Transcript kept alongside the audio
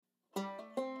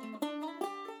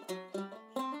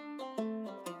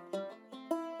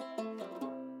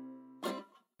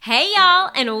Hey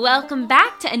y'all, and welcome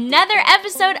back to another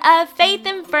episode of Faith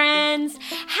and Friends.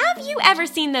 Have you ever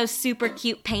seen those super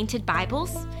cute painted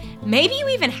Bibles? Maybe you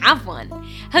even have one.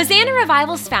 Hosanna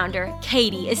Revival's founder,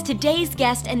 Katie, is today's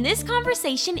guest, and this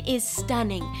conversation is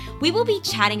stunning. We will be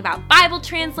chatting about Bible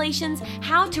translations,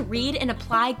 how to read and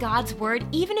apply God's Word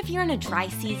even if you're in a dry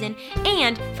season,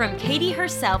 and from Katie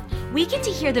herself, we get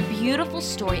to hear the beautiful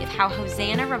story of how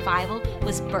Hosanna Revival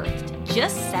was birthed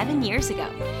just 7 years ago.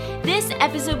 This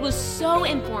episode was so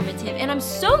informative, and I'm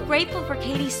so grateful for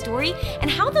Katie's story and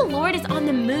how the Lord is on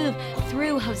the move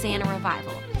through Hosanna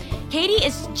Revival. Katie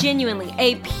is genuinely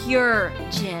a pure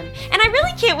gem, and I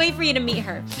really can't wait for you to meet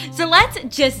her. So let's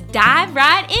just dive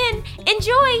right in.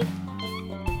 Enjoy!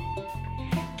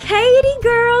 Katie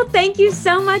girl, thank you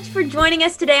so much for joining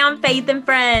us today on Faith and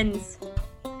Friends.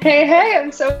 Hey,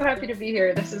 I'm so happy to be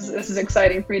here. This is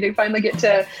exciting for me to finally get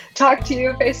to talk to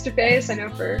you face to face. I know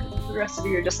for the rest of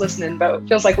you are just listening, but it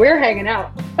feels like we're hanging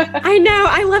out. I know,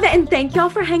 I love it. And thank y'all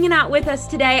for hanging out with us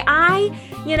today.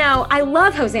 I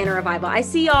love Hosanna Revival. I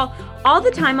see y'all all the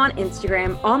time on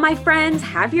Instagram. All my friends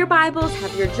have your Bibles,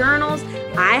 have your journals.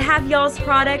 I have y'all's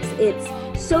products. It's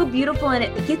so beautiful, and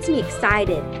it gets me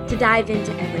excited to dive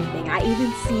into everything. I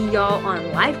even see y'all on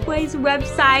Lifeway's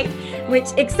website, which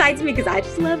excites me because I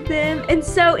just love them. And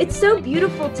so it's so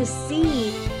beautiful to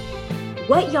see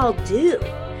what y'all do.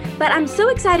 But I'm so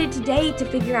excited today to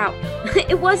figure out,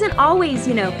 it wasn't always,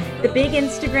 the big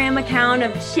Instagram account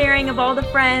of sharing of all the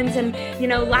friends and,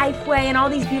 Lifeway and all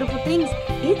these beautiful things.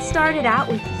 It started out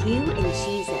with you and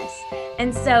Jesus.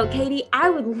 And so, Katie, I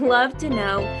would love to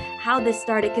know how this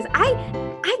started, because I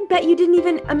bet you didn't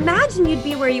even imagine you'd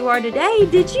be where you are today,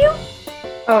 did you?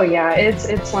 Oh yeah,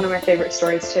 it's one of my favorite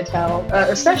stories to tell,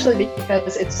 especially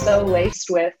because it's so laced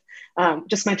with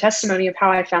just my testimony of how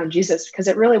I found Jesus, because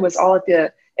it really was all at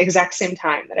the exact same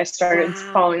time that I started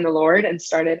following the Lord and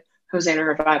started Hosanna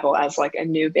Revival as like a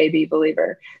new baby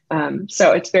believer.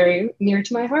 So it's very near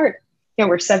to my heart. Yeah,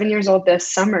 we're 7 years old this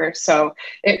summer, so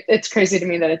it's crazy to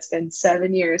me that it's been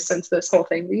 7 years since this whole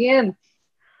thing began.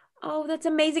 Oh, that's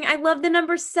amazing. I love the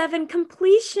number 7,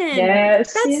 completion.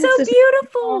 Yes. That's so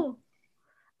beautiful.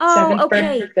 Oh,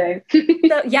 okay.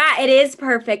 So, yeah, it is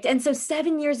perfect. And so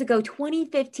 7 years ago,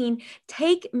 2015,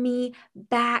 take me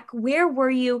back. Where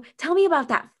were you? Tell me about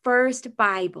that first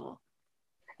Bible.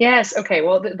 Yes. Okay.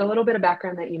 Well, the little bit of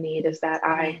background that you need is that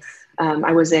I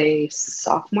was a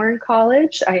sophomore in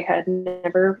college. I had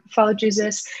never followed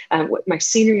Jesus. My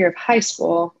senior year of high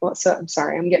school. Well, so I'm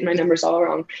sorry, I'm getting my numbers all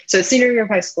wrong. So senior year of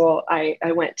high school, I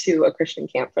went to a Christian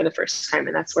camp for the first time,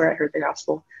 and that's where I heard the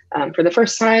gospel for the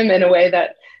first time in a way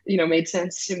that made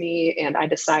sense to me. And I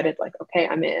decided, like, okay,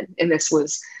 I'm in. And this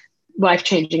was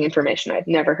life-changing information. I'd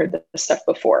never heard this stuff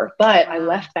before, but I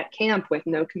left that camp with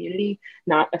no community,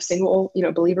 not a single,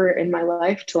 believer in my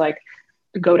life to like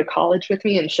go to college with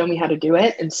me and show me how to do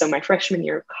it. And so my freshman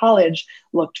year of college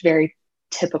looked very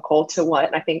typical to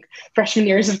what I think freshman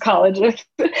years of college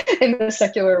in the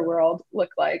secular world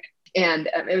look like. And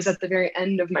it was at the very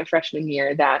end of my freshman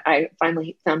year that I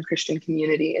finally found Christian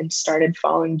community and started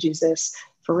following Jesus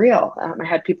for real. I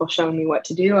had people showing me what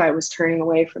to do. I was turning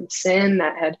away from sin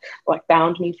that had like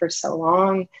bound me for so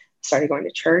long. Started going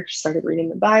to church, started reading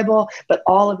the Bible, but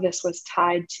all of this was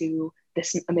tied to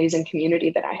this amazing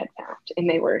community that I had found. And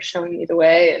they were showing me the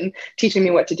way and teaching me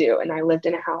what to do. And I lived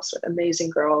in a house with amazing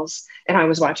girls, and I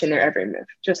was watching their every move,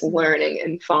 just learning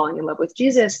and falling in love with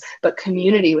Jesus. But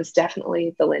community was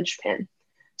definitely the linchpin.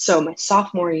 So my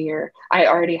sophomore year, I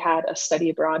already had a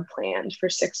study abroad planned for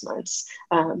 6 months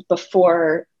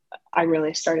before I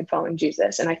really started following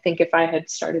Jesus. And I think if I had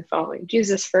started following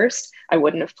Jesus first, I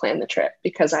wouldn't have planned the trip,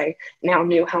 because I now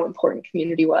knew how important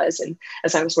community was. And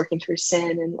as I was working through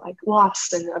sin and like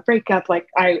loss and a breakup, like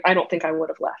I don't think I would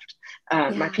have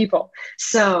left my people.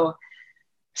 So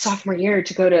sophomore year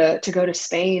to go to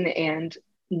Spain, and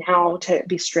now to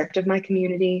be stripped of my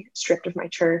community, stripped of my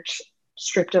church,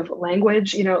 stripped of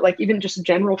language, like even just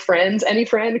general friends, any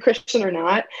friend, Christian or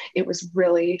not, it was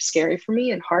really scary for me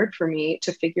and hard for me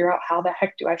to figure out how the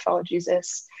heck do I follow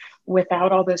Jesus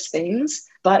without all those things.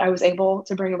 But I was able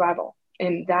to bring a Bible,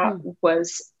 and that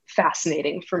was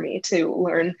fascinating for me to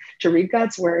learn to read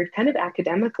God's word kind of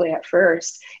academically at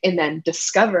first, and then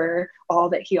discover all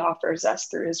that he offers us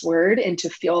through his word, and to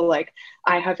feel like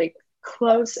I have a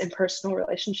close and personal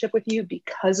relationship with you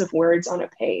because of words on a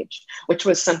page, which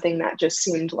was something that just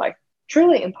seemed like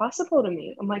truly impossible to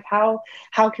me. I'm like, how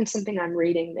can something I'm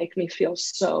reading make me feel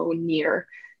so near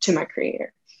to my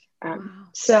creator?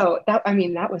 So that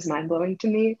was mind blowing to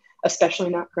me,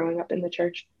 especially not growing up in the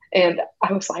church. And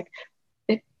I was like,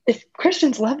 if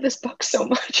Christians love this book so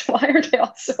much, why are they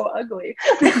all so ugly?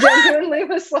 I genuinely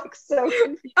was like so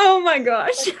confused. Oh my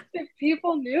gosh. Like, if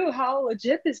people knew how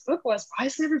legit this book was, why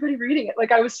isn't everybody reading it?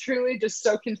 Like, I was truly just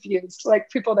so confused. Like,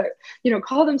 people that,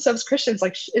 call themselves Christians,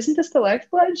 like, isn't this the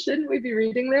lifeblood? Shouldn't we be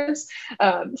reading this?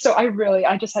 So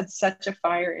I just had such a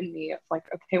fire in me of like,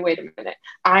 okay, wait a minute.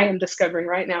 I am discovering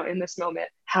right now in this moment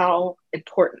how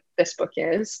important this book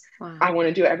is. Wow. I want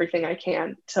to do everything I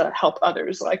can to help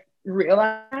others like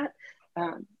realize that.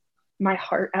 My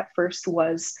heart at first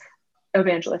was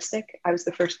evangelistic. I was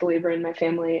the first believer in my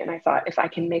family, and I thought, if I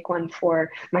can make one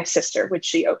for my sister, would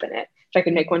she open it? If I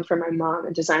could make one for my mom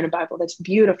and design a Bible that's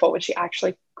beautiful, would she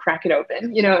actually crack it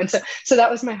open? And so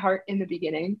that was my heart in the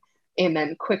beginning. And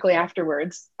then quickly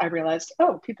afterwards, I realized,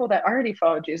 people that already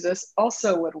follow Jesus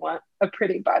also would want a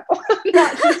pretty Bible,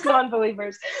 not just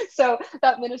non-believers. So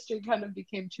that ministry kind of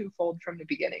became twofold from the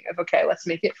beginning of, okay, let's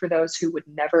make it for those who would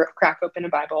never crack open a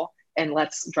Bible, and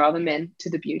let's draw them in to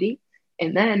the beauty.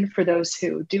 And then for those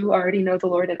who do already know the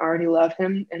Lord and already love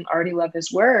him and already love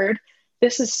his word,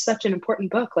 this is such an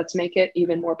important book. Let's make it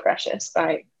even more precious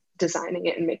by designing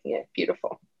it and making it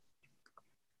beautiful.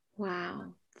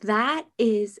 Wow. That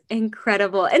is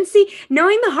incredible. And see,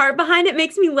 knowing the heart behind it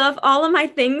makes me love all of my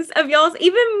things of y'all's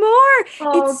even more.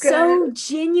 It's good. So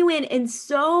genuine and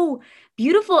so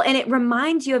beautiful. And it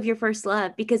reminds you of your first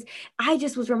love, because I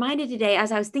just was reminded today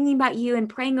as I was thinking about you and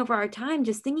praying over our time,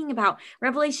 just thinking about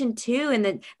Revelation 2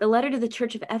 and the letter to the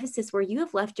church of Ephesus, where you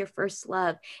have left your first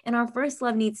love. And our first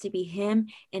love needs to be him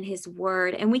and his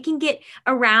word. And we can get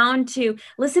around to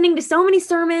listening to so many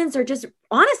sermons, or just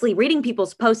honestly reading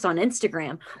people's posts on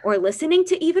Instagram, or listening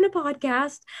to even a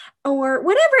podcast, or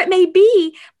whatever it may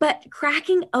be, but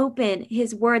cracking open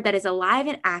his word that is alive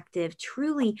and active,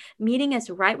 truly meeting us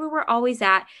right where we're always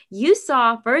at. You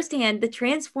saw firsthand the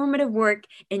transformative work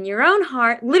in your own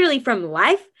heart, literally from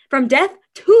death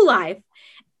to life.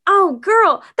 Oh,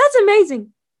 girl, that's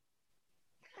amazing.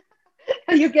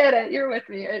 You get it. You're with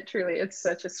me. It's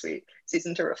such a sweet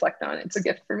season to reflect on. It's a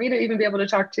gift for me to even be able to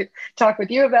talk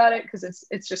with you about it, because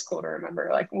it's just cool to remember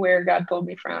like where God pulled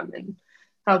me from and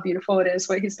how beautiful it is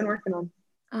what he's been working on.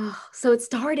 Oh, so it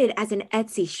started as an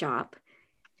Etsy shop.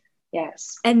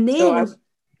 Yes. And then,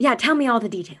 tell me all the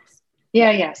details.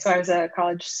 Yeah. So I was a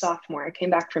college sophomore. I came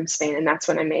back from Spain, and that's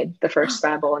when I made the first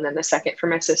Bible, and then the second for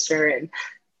my sister. And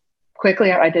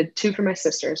quickly, I did 2 for my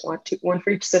sisters, one for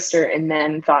each sister, and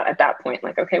then thought at that point,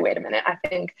 like, okay, wait a minute, I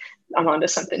think I'm onto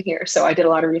something here. So I did a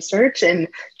lot of research and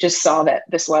just saw that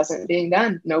this wasn't being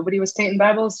done. Nobody was painting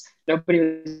Bibles.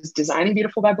 Nobody was designing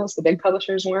beautiful Bibles. The big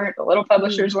publishers weren't, the little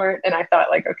publishers weren't. And I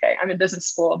thought, like, okay, I'm in business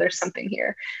school. There's something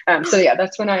here.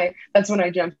 That's when I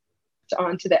jumped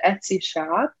onto the Etsy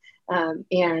shop.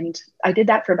 And I did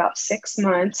that for about 6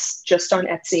 months just on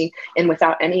Etsy, and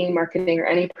without any marketing or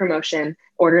any promotion.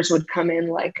 Orders would come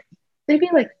in maybe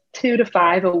 2 to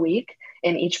 5 a week.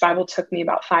 And each Bible took me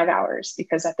about 5 hours,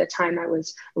 because at the time I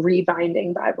was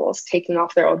rebinding Bibles, taking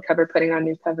off their old cover, putting on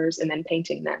new covers, and then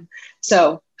painting them.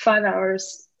 So 5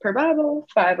 hours per Bible,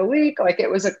 5 a week. Like, it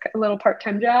was a little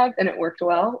part-time job, and it worked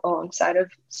well alongside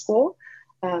of school.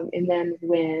 And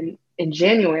then in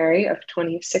January of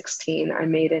 2016, I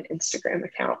made an Instagram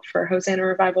account for Hosanna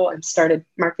Revival and started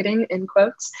marketing, in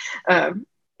quotes.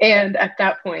 And at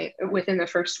that point, within the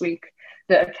first week,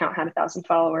 the account had 1,000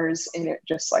 followers, and it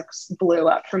just blew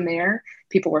up from there.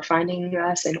 People were finding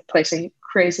us and placing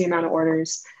crazy amount of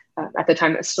orders. At the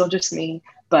time, it was still just me,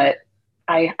 but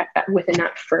within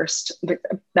that first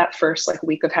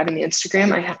week of having the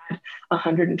Instagram, I had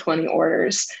 120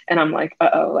 orders, and I'm like,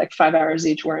 5 hours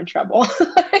each, we're in trouble.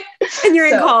 And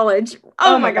you're in college.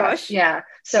 Oh my gosh. Yeah.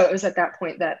 So it was at that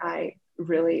point that I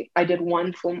did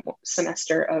 1 full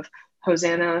semester of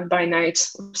Hosanna by night,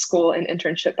 school and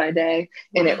internship by day.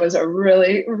 And it was a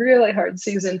really, really hard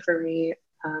season for me.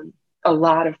 A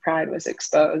lot of pride was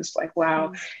exposed. Like,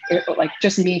 wow,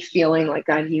 just me feeling like,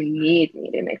 God, you need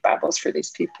me to make Bibles for these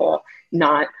people,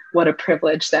 not what a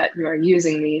privilege that you are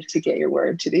using me to get your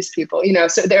word to these people.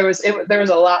 So there was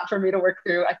a lot for me to work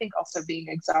through. I think also being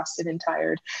exhausted and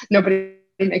tired. Nobody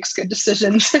makes good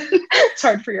decisions. It's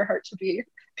hard for your heart to be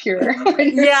pure.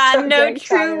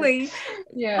 Truly.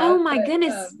 Yeah. Oh my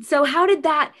goodness. So how did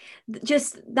that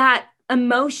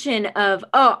emotion of,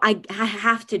 I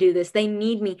have to do this, they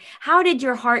need me, how did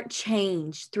your heart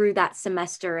change through that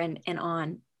semester and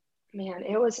on? Man,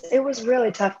 it was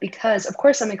really tough, because of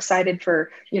course I'm excited for,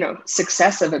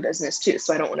 success of a business too.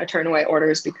 So I don't want to turn away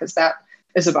orders, because that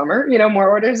is a bummer. More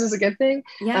orders is a good thing.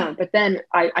 Yeah. But then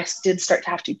I did start to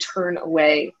have to turn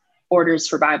away orders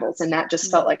for Bibles. And that just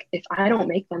felt like, if I don't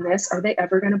make them this, are they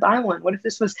ever going to buy one? What if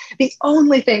this was the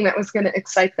only thing that was going to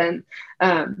excite them?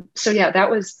 So yeah,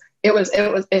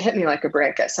 it hit me like a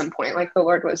brick at some point. Like the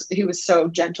Lord he was so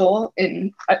gentle.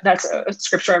 And that's a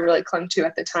scripture I really clung to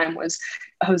at the time, was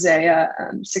Hosea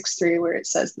 6:3, where it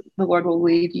says, the Lord will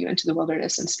lead you into the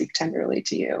wilderness and speak tenderly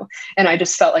to you. And I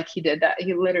just felt like he did that.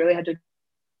 He literally had to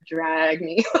drag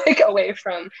me like away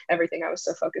from everything I was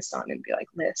so focused on and be like,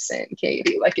 listen,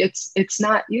 Katie, like it's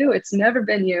not you. It's never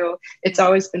been you. It's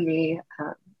always been me.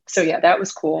 So yeah, that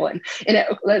was cool. And it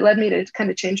led me to kind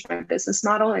of change my business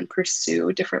model and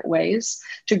pursue different ways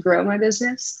to grow my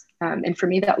business. And for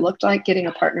me, that looked like getting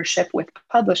a partnership with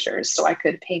publishers, so I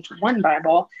could paint one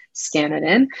Bible, scan it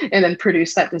in, and then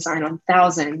produce that design on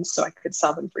thousands so I could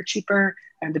sell them for cheaper.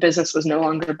 And the business was no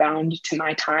longer bound to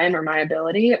my time or my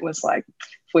ability. It was like,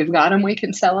 if we've got them, we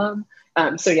can sell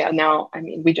them. So yeah, now, I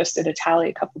mean, we just did a tally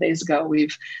a couple of days ago.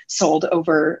 We've sold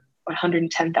over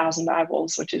 110,000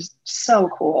 Bibles, which is so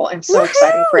cool and so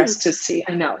exciting for us to see.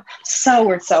 I know, so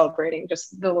worth celebrating.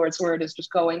 Just the Lord's word is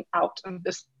just going out of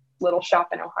this little shop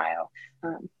in Ohio.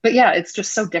 But yeah, it's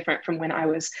just so different from when I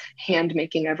was hand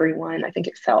making everyone. I think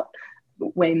it felt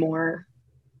way more,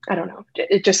 I don't know.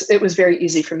 It was very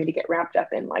easy for me to get wrapped up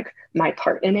in like my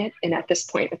part in it. And at this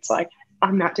point, it's like,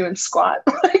 I'm not doing squat.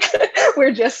 Like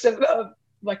we're just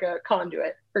like a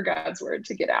conduit for God's word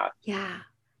to get out. Yeah.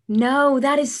 No,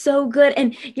 that is so good.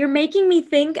 And you're making me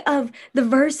think of the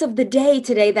verse of the day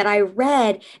today that I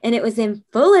read, and it was in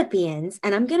Philippians.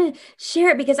 And I'm going to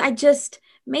share it because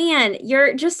man,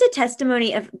 you're just a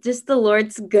testimony of just the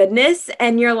Lord's goodness,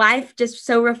 and your life just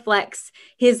so reflects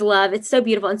his love. It's so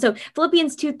beautiful. And so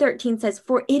Philippians 2:13 says,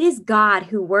 for it is God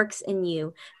who works in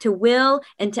you to will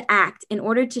and to act in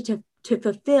order to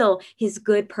fulfill his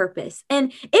good purpose.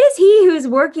 And it is he who is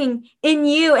working in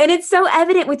you. And it's so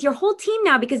evident with your whole team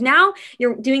now, because now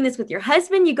you're doing this with your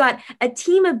husband. You got a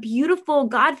team of beautiful,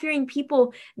 God-fearing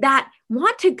people that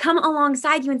want to come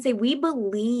alongside you and say, we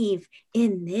believe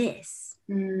in this.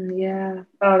 Yeah.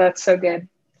 Oh, that's so good.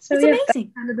 So it's yeah,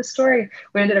 amazing. That's kind of the story.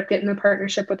 We ended up getting a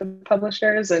partnership with the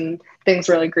publishers, and things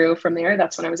really grew from there.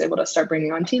 That's when I was able to start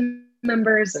bringing on team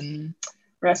members, and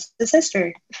the rest is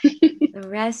history. The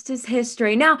rest is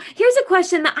history. Now, here's a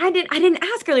question that I didn't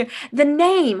ask earlier. The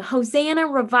name Hosanna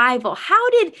Revival. How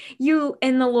did you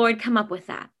and the Lord come up with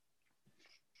that?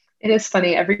 It is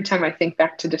funny. Every time I think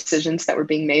back to decisions that were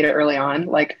being made early on,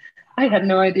 like I had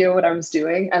no idea what I was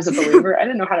doing as a believer. I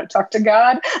didn't know how to talk to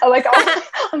God.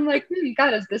 I'm like,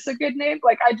 God, is this a good name?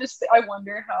 Like, I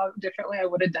wonder how differently I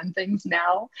would have done things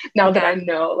now that I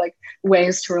know like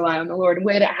ways to rely on the Lord,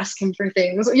 way to ask him for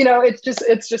things. You know, it's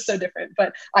just so different.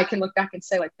 But I can look back and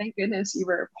say, like, thank goodness you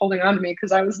were holding on to me,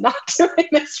 because I was not doing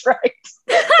this right.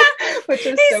 Which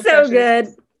is He's so good.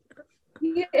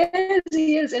 He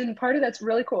is. And part of that's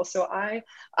really cool. So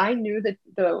I knew that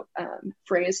the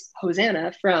phrase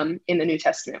Hosanna from in the New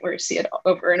Testament, where you see it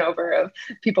over and over of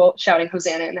people shouting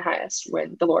Hosanna in the highest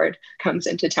when the Lord comes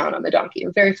into town on the donkey.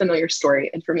 A very familiar story.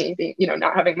 And for me, being,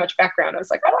 not having much background, I was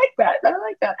like, I like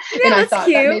that. Yeah, and I thought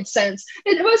cute. That made sense.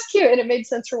 It was cute. And it made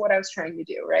sense for what I was trying to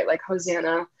do, right? Like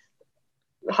Hosanna,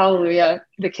 hallelujah,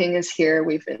 the king is here,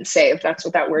 we've been saved. That's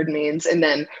what that word means. And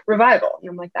then revival, and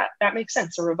I'm like, that makes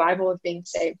sense, a revival of being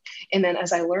saved. And then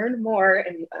as I learned more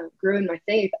and grew in my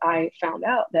faith, I found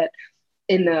out that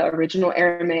in the original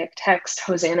Aramaic text,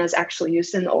 Hosanna is actually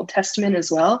used in the Old Testament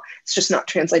as well. It's just not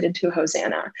translated to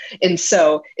Hosanna. And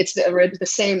so it's the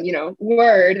same,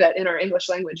 word that in our English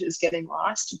language is getting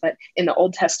lost, but in the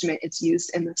Old Testament, it's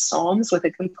used in the Psalms with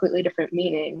a completely different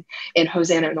meaning. And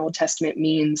Hosanna in the Old Testament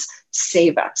means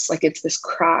save us. Like it's this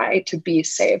cry to be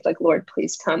saved, like, Lord,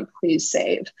 please come, please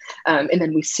save. And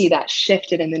then we see that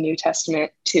shifted in the New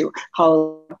Testament to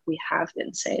hallelujah, we have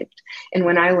been saved. And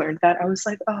when I learned that, I was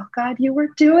like, oh God, you were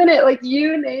doing it. Like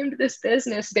you named this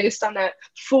business based on that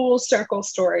full circle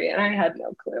story. And I had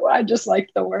no clue. I just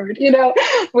liked the word,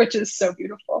 which is so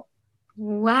beautiful.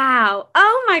 Wow.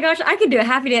 Oh my gosh. I could do a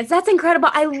happy dance. That's incredible.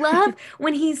 I love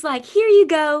when he's like, here you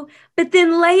go. But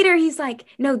then later he's like,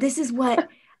 no, this is what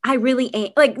I really am.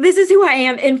 Like, this is who I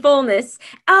am in fullness.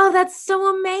 Oh, that's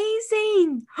so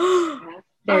amazing.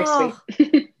 Very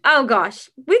sweet. Oh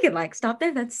gosh, we could stop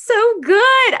there. That's so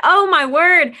good. Oh my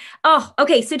word. Oh,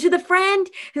 okay. So to the friend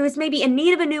who is maybe in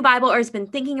need of a new Bible or has been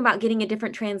thinking about getting a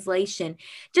different translation,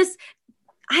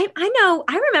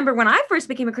 I remember when I first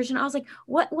became a Christian, I was like,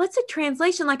 what's a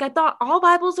translation? Like I thought all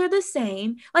Bibles are the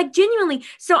same, like genuinely.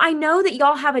 So I know that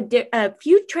y'all have a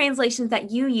few translations that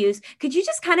you use. Could you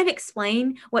just kind of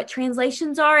explain what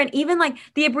translations are and even like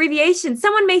the abbreviation?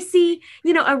 Someone may see,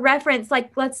 a reference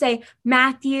like, let's say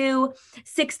Matthew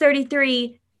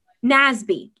 6:33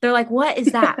 NASB. They're like, what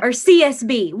is that? Or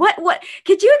CSB. What,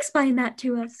 could you explain that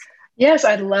to us? Yes,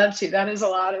 I'd love to. That is a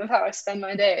lot of how I spend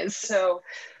my days. So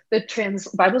the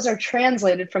Bibles are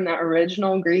translated from that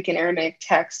original Greek and Aramaic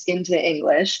text into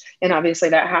English. And obviously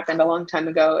that happened a long time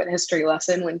ago in history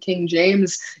lesson when King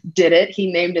James did it.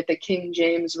 He named it the King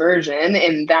James Version,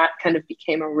 and that kind of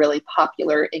became a really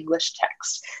popular English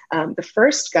text. The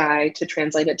first guy to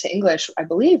translate it to English, I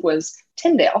believe, was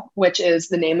Tyndale, which is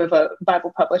the name of a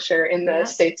Bible publisher in the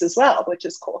States as well, which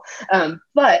is cool.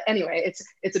 But anyway,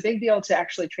 it's a big deal to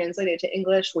actually translate it to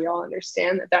English. We all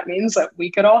understand that that means that we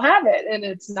could all have it. And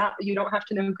it's not, you don't have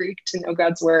to know Greek to know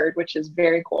God's word, which is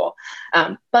very cool.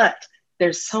 But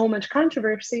there's so much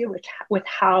controversy with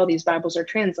how these Bibles are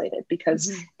translated,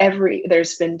 because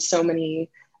there's been so many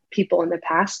people in the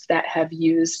past that have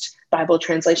used Bible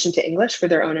translation to English for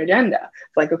their own agenda.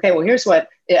 Like, okay, well, here's what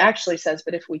it actually says,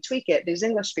 but if we tweak it, these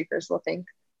English speakers will think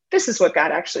this is what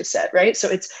God actually said, right? So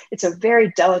it's a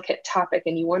very delicate topic,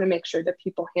 and you want to make sure that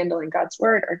people handling God's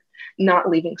word are not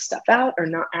leaving stuff out or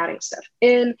not adding stuff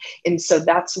in. And so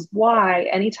that's why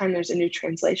anytime there's a new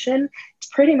translation, it's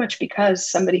pretty much because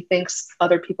somebody thinks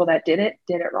other people that did it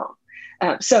wrong.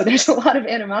 So there's a lot of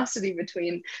animosity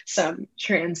between some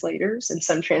translators and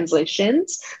some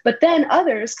translations, but then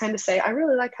others kind of say, I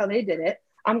really like how they did it.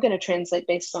 I'm going to translate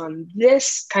based on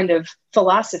this kind of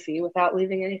philosophy without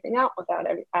leaving anything out, without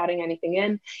adding anything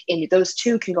in. And those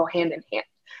two can go hand in hand.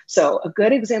 So a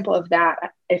good example of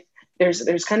that, if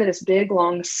there's kind of this big,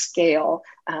 long scale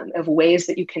of ways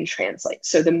that you can translate.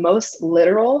 So the most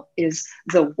literal is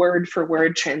the word for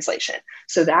word translation.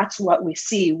 So that's what we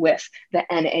see with the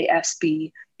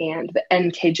NASB and the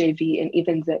NKJV and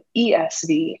even the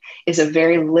ESV is a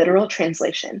very literal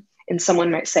translation. And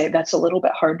someone might say that's a little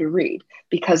bit hard to read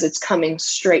because it's coming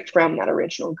straight from that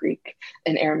original Greek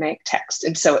and Aramaic text.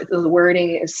 And so the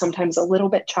wording is sometimes a little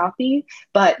bit choppy,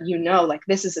 but like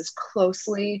this is as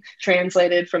closely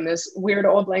translated from this weird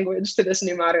old language to this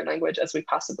new modern language as we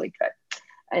possibly could.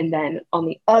 And then on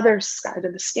the other side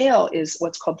of the scale is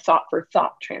what's called thought for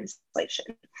thought translation.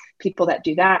 People that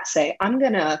do that say, I'm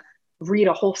going to read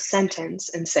a whole sentence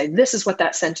and say, this is what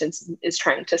that sentence is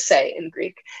trying to say in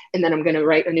Greek. And then I'm going to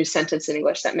write a new sentence in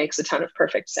English that makes a ton of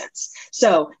perfect sense.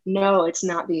 So no, it's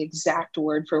not the exact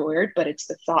word for word, but it's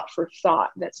the thought for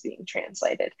thought that's being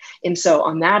translated. And so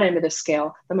on that end of the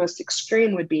scale, the most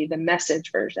extreme would be the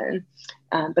Message version.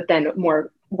 But then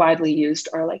more widely used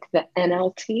are like the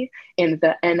NLT and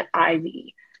the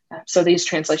NIV. So these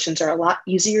translations are a lot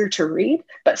easier to read,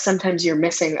 but sometimes you're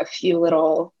missing a few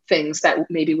little things that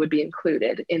maybe would be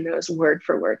included in those word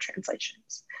for word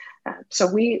translations. So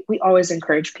we always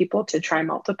encourage people to try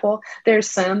multiple. There's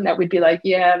some that would be like,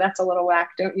 yeah, that's a little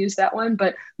whack, don't use that one.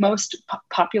 But most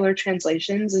popular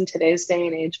translations in today's day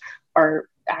and age are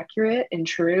accurate and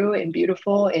true and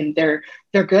beautiful, and they're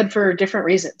good for different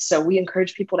reasons. So we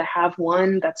encourage people to have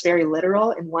one that's very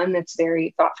literal and one that's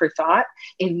very thought for thought,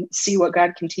 and see what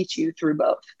God can teach you through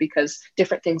both, because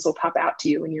different things will pop out to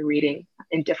you when you're reading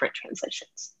in different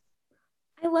translations.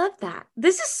 I love that.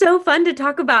 This is so fun to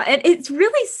talk about. And it's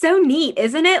really so neat,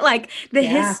 isn't it? Like the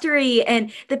history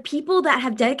and the people that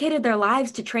have dedicated their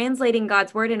lives to translating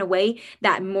God's word in a way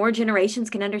that more generations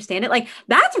can understand it. Like,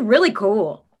 that's really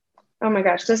cool. Oh my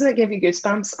gosh, doesn't it give you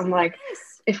goosebumps? I'm like,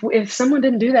 if someone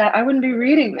didn't do that, I wouldn't be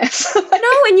reading this.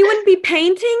 No, and you wouldn't be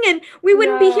painting, and we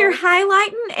wouldn't be here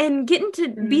highlighting and getting to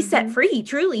be set free,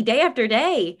 truly, day after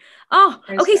day. Oh,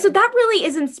 okay. So that really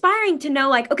is inspiring to know,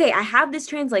 like, okay, I have this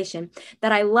translation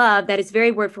that I love that is very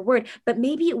word for word, but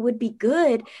maybe it would be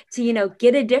good to,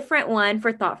 get a different one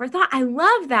for thought for thought. I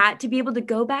love that, to be able to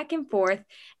go back and forth,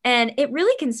 and it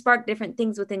really can spark different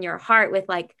things within your heart with,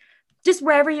 like, just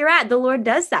wherever you're at, the Lord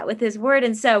does that with his word.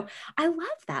 And so I love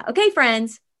that. Okay,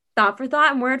 friends, thought for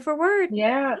thought and word for word.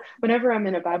 Yeah. Whenever I'm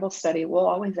in a Bible study, we'll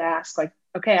always ask, like,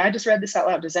 okay, I just read this out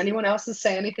loud. Does anyone else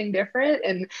say anything different?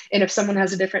 And if someone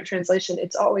has a different translation,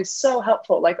 it's always so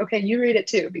helpful. Like, okay, you read it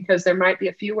too, because there might be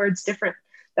a few words different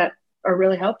that are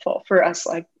really helpful for us,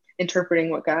 like interpreting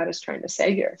what God is trying to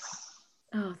say here.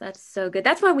 Oh, that's so good.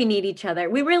 That's why we need each other.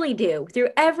 We really do,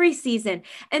 through every season.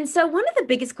 And so one of the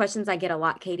biggest questions I get a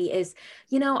lot, Katie, is,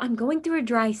 I'm going through a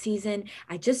dry season.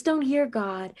 I just don't hear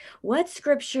God. What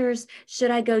scriptures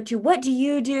should I go to? What do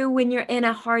you do when you're in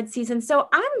a hard season? So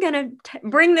I'm going to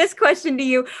bring this question to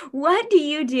you. What do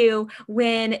you do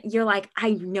when you're like, I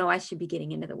know I should be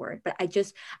getting into the word, but I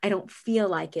don't feel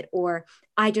like it, or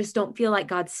I just don't feel like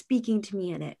God's speaking to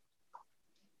me in it?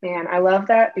 Man, I love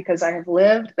that because I have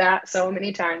lived that so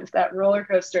many times. That roller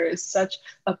coaster is such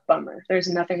a bummer. There's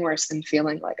nothing worse than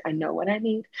feeling like I know what I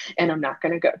need and I'm not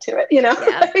going to go to it. Yeah.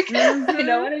 Like, I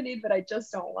know what I need, but I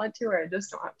just don't want to, or I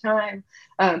just don't have time.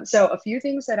 So a few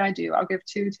things that I do, I'll give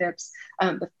 2 tips.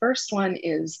 The first one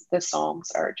is the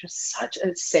Psalms are just such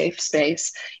a safe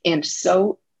space and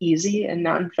so easy and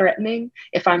non-threatening.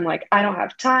 If I'm like, I don't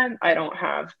have time, I don't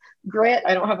have grit,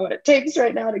 I don't have what it takes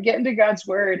right now to get into God's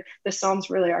word, the Psalms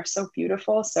really are so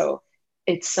beautiful. So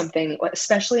it's something,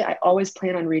 especially I always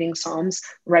plan on reading Psalms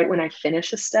right when I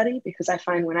finish a study, because I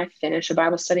find when I finish a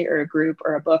Bible study or a group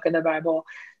or a book of the Bible,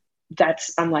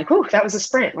 I'm like, oh, that was a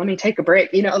sprint. Let me take a break.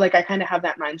 Like I kind of have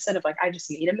that mindset of like, I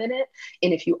just need a minute.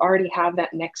 And if you already have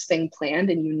that next thing planned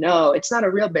and it's not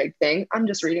a real big thing, I'm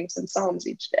just reading some Psalms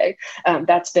each day.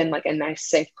 That's been like a nice,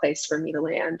 safe place for me to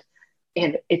land.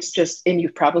 And and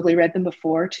you've probably read them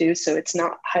before too. So it's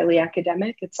not highly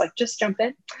academic. It's like, just jump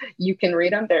in. You can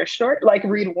read them. They're short, like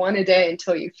read one a day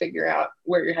until you figure out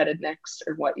where you're headed next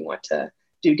or what you want to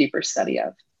do deeper study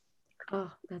of.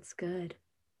 Oh, that's good.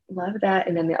 Love that.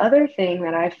 And then the other thing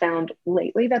that I found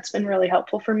lately that's been really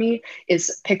helpful for me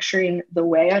is picturing the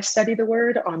way I study the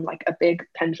word on like a big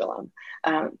pendulum.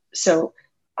 So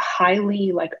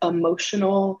highly like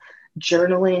emotional,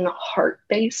 journaling,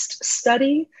 heart-based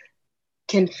study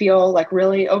can feel like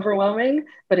really overwhelming,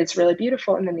 but it's really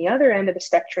beautiful. And then the other end of the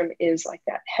spectrum is like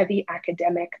that heavy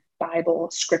academic Bible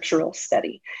scriptural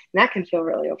study. And that can feel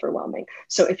really overwhelming.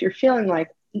 So if you're feeling like,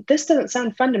 this doesn't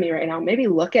sound fun to me right now, maybe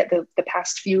look at the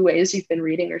past few ways you've been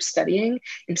reading or studying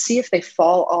and see if they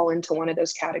fall all into one of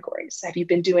those categories. Have you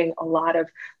been doing a lot of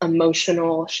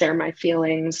emotional, share my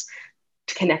feelings,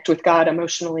 to connect with God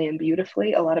emotionally and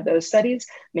beautifully, a lot of those studies?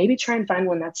 Maybe try and find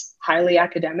one that's highly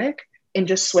academic and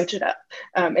just switch it up.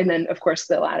 And then, of course,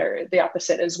 the latter, the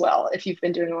opposite as well. If you've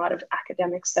been doing a lot of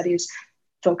academic studies,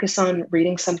 focus on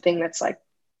reading something that's like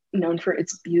known for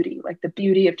its beauty, like the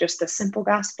beauty of just the simple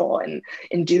gospel,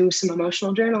 and do some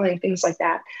emotional journaling, things like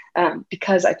that.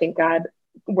 Because I think God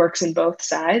works in both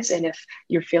sides. And if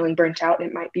you're feeling burnt out,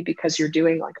 it might be because you're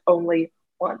doing like only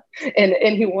one.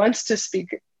 And he wants to speak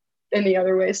in the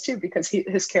other ways too, because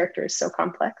his character is so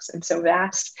complex and so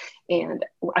vast. And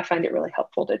I find it really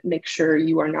helpful to make sure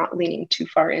you are not leaning too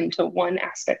far into one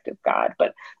aspect of God,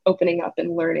 but opening up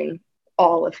and learning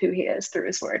all of who he is through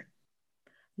his word.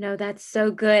 No, that's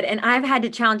so good. And I've had to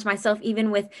challenge myself,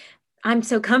 even with, I'm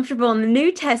so comfortable in the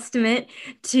New Testament,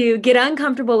 to get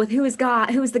uncomfortable with who is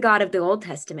the God of the Old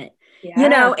Testament.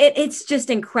 Yeah. It's just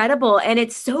incredible. And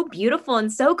it's so beautiful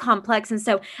and so complex. And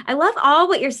so I love all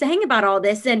what you're saying about all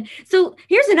this. And so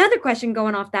here's another question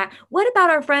going off that. What about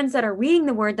our friends that are reading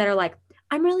the word that are like,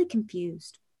 I'm really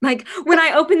confused. Like when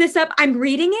I open this up, I'm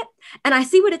reading it and I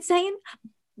see what it's saying,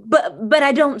 but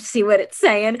I don't see what it's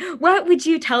saying. What would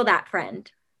you tell that friend?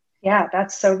 Yeah,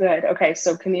 that's so good. Okay,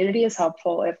 so community is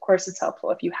helpful. Of course, it's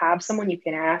helpful. If you have someone you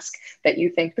can ask that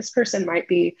you think this person might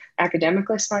be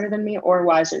academically smarter than me or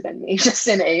wiser than me, just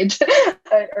in age,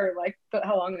 or like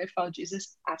how long they've followed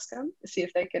Jesus, ask them, see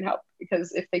if they can help.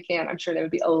 Because if they can, I'm sure they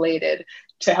would be elated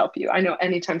to help you. I know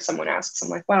anytime someone asks, I'm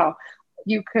like, wow,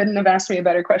 you couldn't have asked me a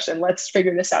better question. Let's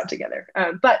figure this out together.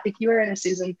 But if you are in a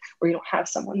season where you don't have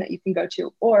someone that you can go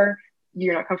to, or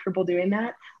you're not comfortable doing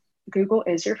that, Google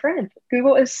is your friend.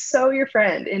 Google is so your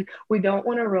friend. And we don't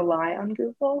want to rely on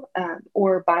Google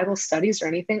or Bible studies or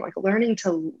anything. Like learning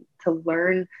to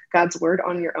learn God's word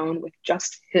on your own with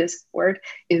just his word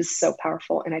is so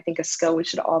powerful. And I think a skill we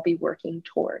should all be working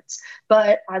towards.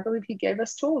 But I believe he gave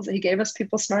us tools. He gave us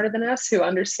people smarter than us who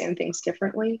understand things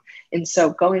differently. And so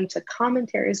going to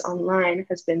commentaries online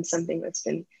has been something that's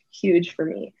been huge for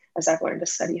me as I've learned to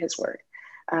study his word.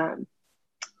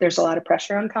 There's a lot of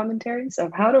pressure on commentaries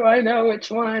of how do I know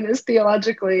which one is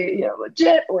theologically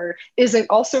legit or isn't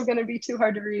also going to be too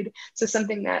hard to read. So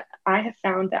something that I have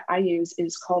found that I use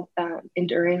is called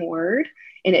Enduring Word.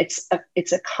 And it's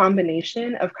a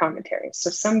combination of commentaries.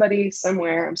 So somebody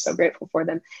somewhere, I'm so grateful for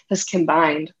them, has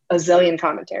combined a zillion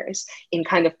commentaries and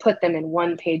kind of put them in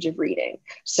one page of reading.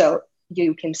 So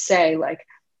you can say like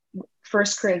 1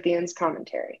 Corinthians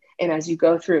commentary. And as you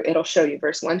go through, it'll show you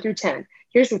verse 1 through 10.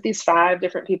 Here's what these 5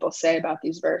 different people say about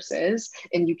these verses.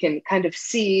 And you can kind of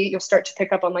see, you'll start to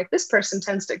pick up on like, this person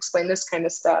tends to explain this kind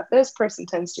of stuff. This person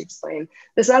tends to explain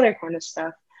this other kind of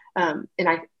stuff. And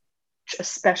I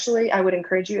would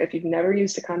encourage you, if you've never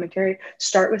used a commentary,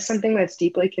 start with something that's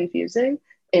deeply confusing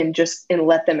and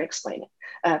let them explain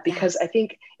it. Because I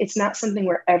think it's not something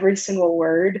where every single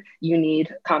word you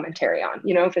need commentary on.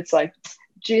 If it's like,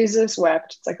 Jesus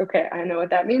wept, it's like, okay, I know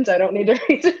what that means. I don't need to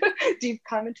read deep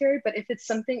commentary. But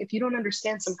if you don't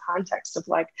understand some context of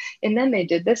like, and then they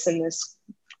did this in this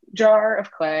jar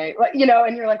of clay, like, you know,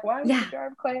 and you're like, why was the Yeah. jar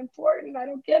of clay important? I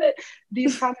don't get it.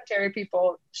 These commentary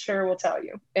people sure will tell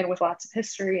you, and with lots of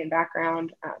history and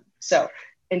background. So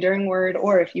enduring word,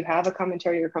 or if you have a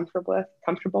commentary you're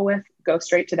comfortable with, go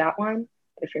straight to that one.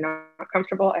 If you're not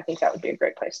comfortable, I think that would be a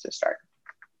great place to start.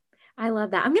 I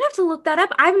love that. I'm going to have to look that up.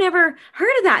 I've never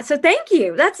heard of that. So thank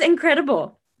you. That's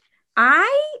incredible.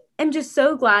 I am just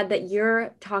so glad that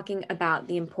you're talking about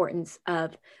the importance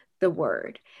of the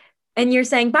word. And you're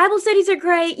saying Bible studies are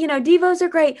great, you know, devos are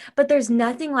great, but there's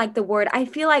nothing like the word. I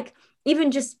feel like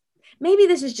even just maybe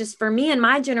this is just for me and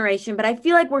my generation, but I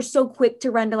feel like we're so quick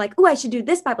to run to like, oh, I should do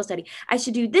this Bible study. I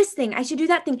should do this thing. I should do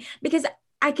that thing, because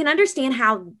I can understand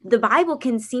how the Bible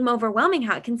can seem overwhelming,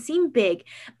 how it can seem big.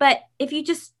 But if you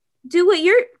just do what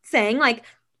you're saying, like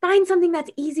find something that's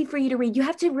easy for you to read. You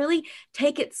have to really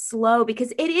take it slow,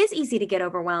 because it is easy to get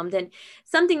overwhelmed. And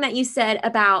something that you said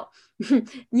about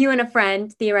you and a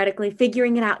friend theoretically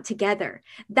figuring it out together,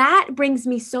 that brings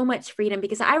me so much freedom,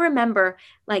 because I remember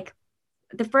like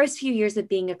the first few years of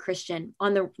being a Christian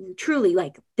on the truly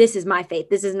like, this is my faith.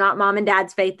 This is not mom and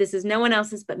dad's faith. This is no one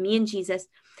else's but me and Jesus.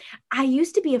 I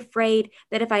used to be afraid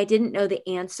that if I didn't know the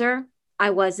answer,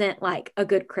 I wasn't like a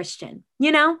good Christian,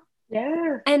 you know?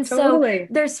 Yeah, And totally.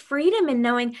 so there's freedom in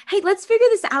knowing, hey, let's figure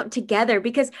this out together,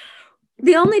 because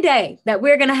the only day that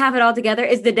we're going to have it all together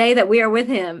is the day that we are with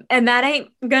him. And that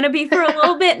ain't going to be for a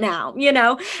little bit now, you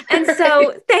know? And so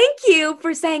Right. thank you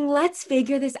for saying, let's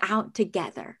figure this out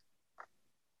together.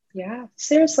 Yeah,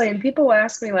 seriously. And people will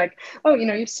ask me like, oh, you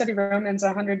know, you've studied Romans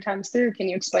 100 times through. Can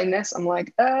you explain this? I'm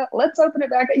like, let's open it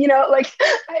back. You know, like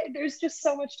there's just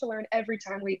so much to learn every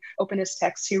time we open his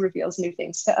text. He reveals new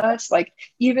things to us. Like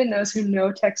even those who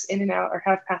know text in and out or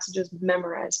have passages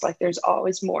memorized, like there's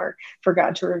always more for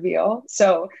God to reveal.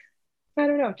 So I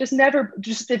don't know,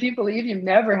 just if you believe you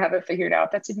never have it figured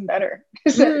out, that's even better.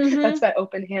 Mm-hmm. That's that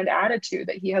open hand attitude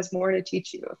that he has more to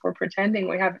teach you. If we're pretending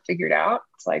we have it figured out,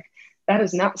 it's like, that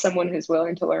is not someone who's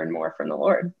willing to learn more from the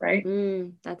Lord, right?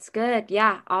 That's good.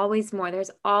 Yeah, always more. There's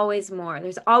always more.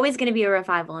 There's always going to be a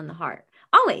revival in the heart.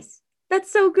 Always.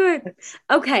 That's so good.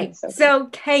 Okay, so so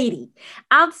Katie,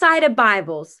 outside of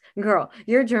Bibles, girl,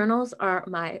 your journals are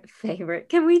my favorite.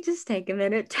 Can we just take a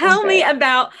minute? Tell me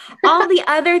about all the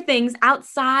other things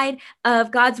outside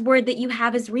of God's word that you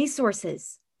have as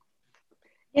resources.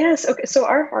 Yes. Okay. So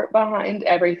our heart behind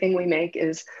everything we make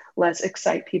is let's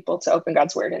excite people to open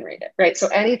God's word and read it, right? So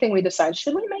anything we decide,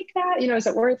 should we make that? You know, is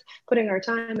it worth putting our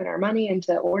time and our money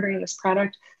into ordering this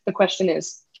product? The question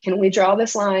is, can we draw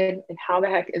this line, and how the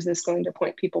heck is this going to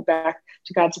point people back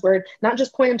to God's word? Not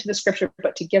just point them to the scripture,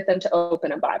 but to get them to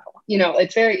open a Bible. You know,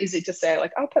 it's very easy to say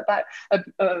like, I'll put a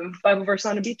Bible verse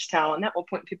on a beach towel and that will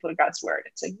point people to God's word.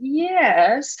 It's like,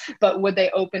 yes, but would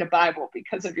they open a Bible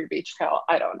because of your beach towel?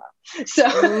 I don't know. So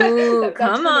Ooh, that's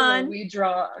come kind of where on. we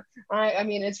draw. I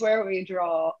mean, it's where we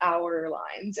draw our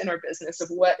lines in our business of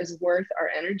what is worth our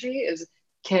energy is,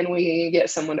 can we get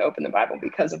someone to open the Bible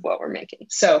because of what we're making?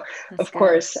 So, That's of good.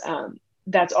 course,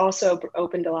 that's also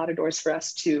opened a lot of doors for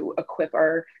us to equip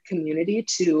our community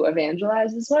to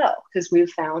evangelize as well. Because we've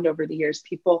found over the years,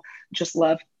 people just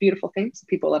love beautiful things.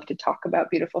 People love to talk about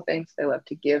beautiful things. They love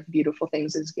to give beautiful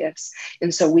things as gifts.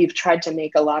 And so we've tried to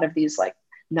make a lot of these like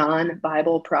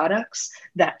non-Bible products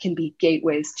that can be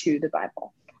gateways to the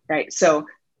Bible, right? So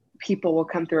people will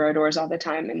come through our doors all the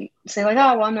time and say like,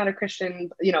 oh, well, I'm not a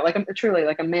Christian, you know, like I'm truly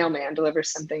like a mailman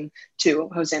delivers something to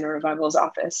Hosanna Revival's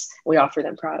office. We offer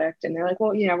them product and they're like,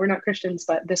 well, you know, we're not Christians,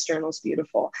 but this journal's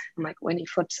beautiful. I'm like, when he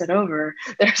flips it over,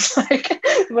 there's like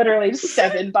literally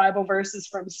 7 Bible verses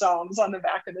from Psalms on the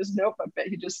back of this notebook that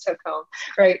he just took home,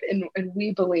 right? And we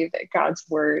believe that God's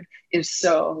word is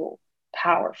so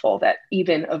powerful that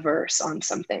even a verse on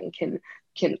something can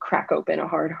crack open a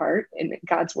hard heart. And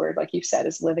God's word, like you said,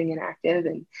 is living and active,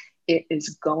 and it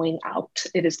is going out.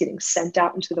 It is getting sent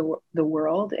out into the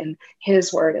world, and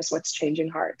his word is what's changing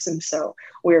hearts. And so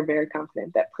we're very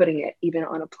confident that putting it even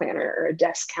on a planner or a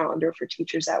desk calendar for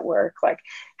teachers at work, like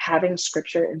having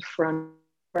scripture in front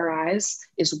of our eyes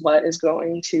is what is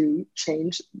going to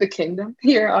change the kingdom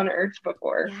here on earth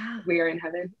before we are in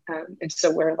heaven. And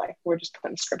so we're just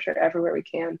putting scripture everywhere we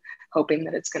can, hoping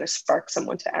that it's going to spark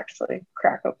someone to actually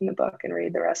crack open the book and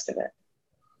read the rest of it.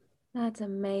 That's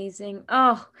amazing.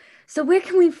 Oh, so where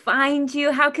can we find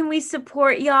you? How can we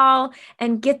support y'all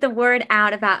and get the word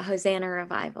out about Hosanna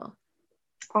Revival?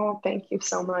 Oh, thank you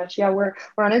so much. Yeah, we're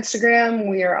on Instagram.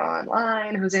 We are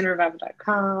online,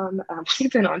 hosannarevival.com. We've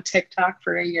been on TikTok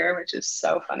for a year, which is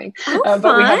so funny. Oh,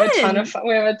 But we have a fun. ton of fun.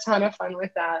 We have a ton of fun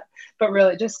with that. But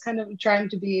really, just kind of trying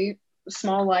to be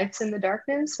small lights in the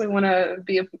darkness. We want to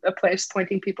be a place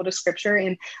pointing people to scripture.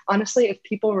 And honestly, if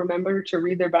people remember to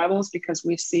read their Bibles because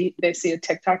they see a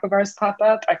TikTok of ours pop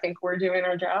up, I think we're doing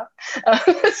our job.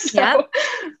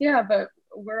 Yeah, but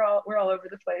we're all over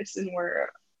the place, and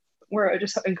we're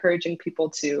just encouraging people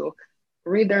to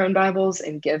read their own Bibles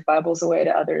and give Bibles away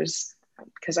to others,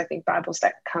 because I think Bibles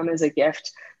that come as a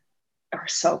gift are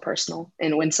so personal.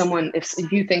 And when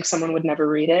if you think someone would never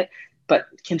read it, but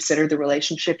consider the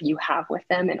relationship you have with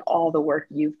them and all the work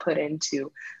you've put into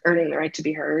earning the right to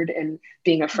be heard and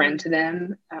being a friend to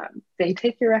them, they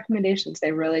take your recommendations.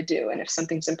 They really do. And if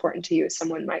something's important to you,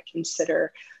 someone might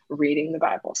consider reading the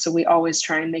Bible. So we always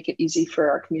try and make it easy for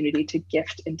our community to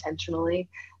gift intentionally,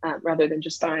 rather than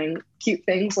just buying cute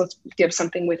things. Let's give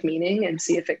something with meaning and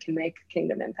see if it can make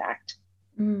kingdom impact.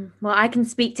 Well, I can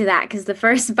speak to that because the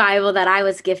first Bible that I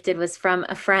was gifted was from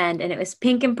a friend, and it was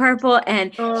pink and purple,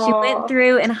 and she went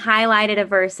through and highlighted a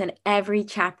verse in every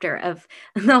chapter of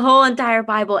the whole entire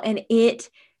Bible, and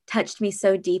it touched me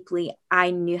so deeply.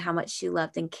 I knew how much she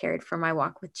loved and cared for my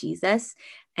walk with Jesus,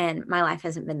 and my life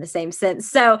hasn't been the same since.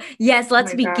 So yes,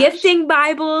 let's be gifting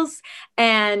Bibles,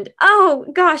 and oh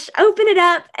gosh, open it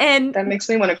up. And that makes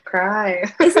me want to cry.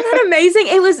 Isn't that amazing?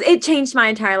 It changed my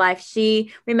entire life.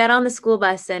 We met on the school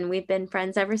bus, and we've been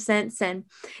friends ever since, and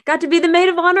got to be the maid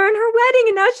of honor in her wedding,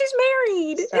 and now she's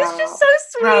married. It's just so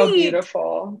sweet. How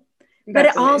beautiful. But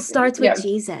it all starts with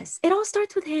Jesus. It all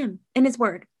starts with him and his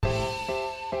word.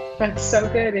 That's so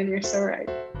good, and you're so right.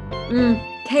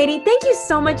 Katie, thank you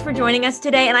so much for joining us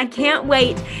today, and I can't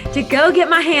wait to go get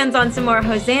my hands on some more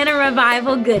Hosanna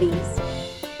Revival goodies.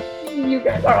 You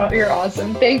guys you're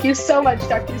awesome. Thank you so much.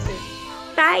 Talk to you soon.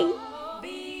 Bye.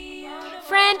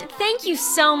 Friend, thank you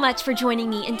so much for joining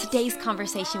me in today's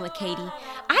conversation with Katie.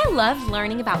 I love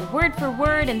learning about word for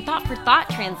word and thought for thought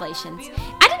translations.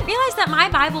 I didn't realize that my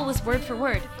Bible was word for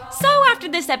word. So after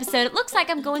this episode, it looks like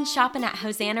I'm going shopping at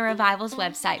Hosanna Revival's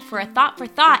website for a thought for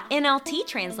thought NLT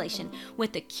translation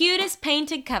with the cutest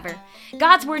painted cover.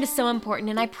 God's word is so important,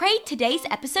 and I pray today's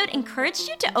episode encouraged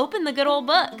you to open the good old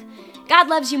book. God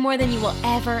loves you more than you will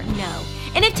ever know.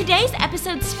 And if today's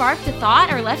episode sparked a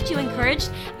thought or left you encouraged,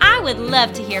 I would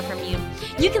love to hear from you.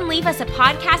 You can leave us a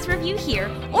podcast review here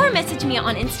or message me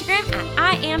on Instagram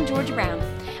at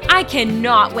 @IamGeorgiaBrown. I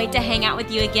cannot wait to hang out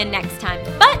with you again next time.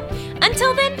 But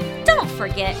until then, don't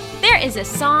forget, there is a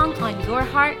song on your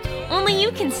heart only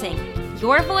you can sing.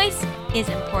 Your voice is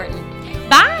important.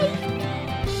 Bye!